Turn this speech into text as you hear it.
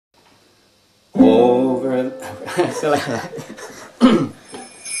over. So like that.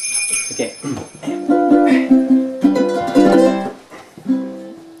 Okay.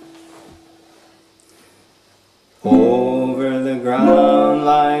 Over the ground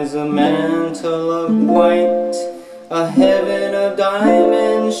lies a mantle of white, a heaven of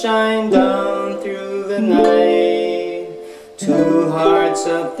diamonds shine down through the night. Two hearts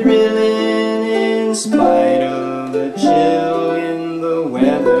are thrilling in spite of the chill in the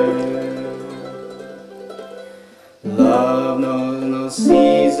weather. Love knows no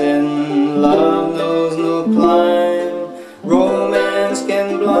season, love knows no clime. Romance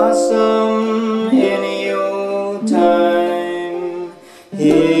can blossom any old time.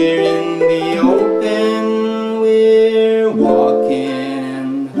 Here in the open we're walking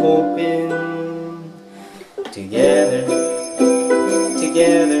and hoping. Together,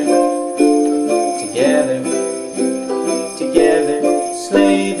 together, together, together.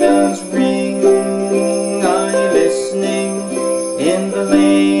 Sleigh bells ring, are you listening? In the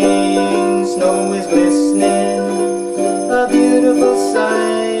lane, snow is glistening. A beautiful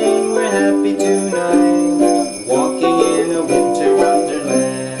sight, we're happy tonight, walking in a winter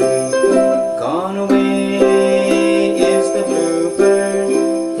wonderland. Gone away is the bluebird,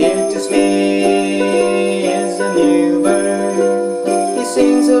 here to stay is a new bird. He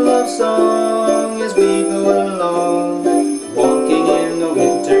sings a love song as we go along, walking in a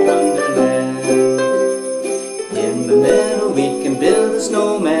winter wonderland. In the meadow we can build a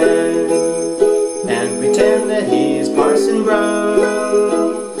snowman and pretend that he is Parson Brown.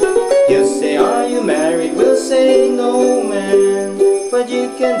 He'll say, are you married? We'll say, no man, but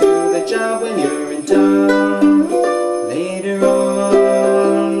you can do the job when you're in town. Later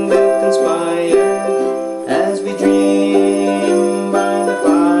on we'll conspire as we dream by the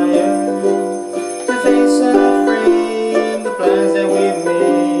fire to face unafraid the plans that we've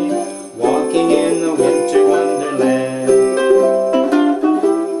made, walking in the winter wonderland.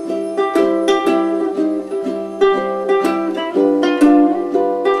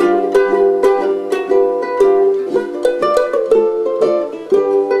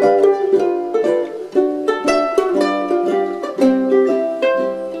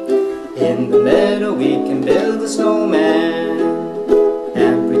 In the meadow we can build a snowman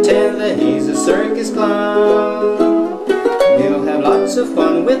and pretend that he's a circus clown. We'll have lots of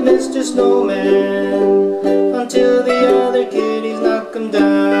fun with Mr. Snowman until the other kitties knock him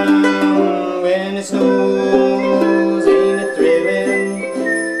down. When it snows, ain't it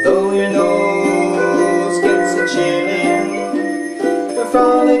thrilling, though your nose gets a chillin'. We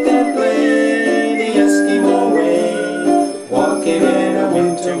frolic and play the Eskimo way, walking in a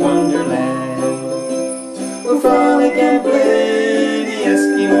winter wonderland. We'll frolic and play the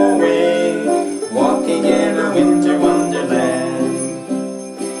Eskimo way, walking in a winter wonderland.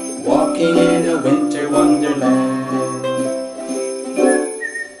 Walking in a winter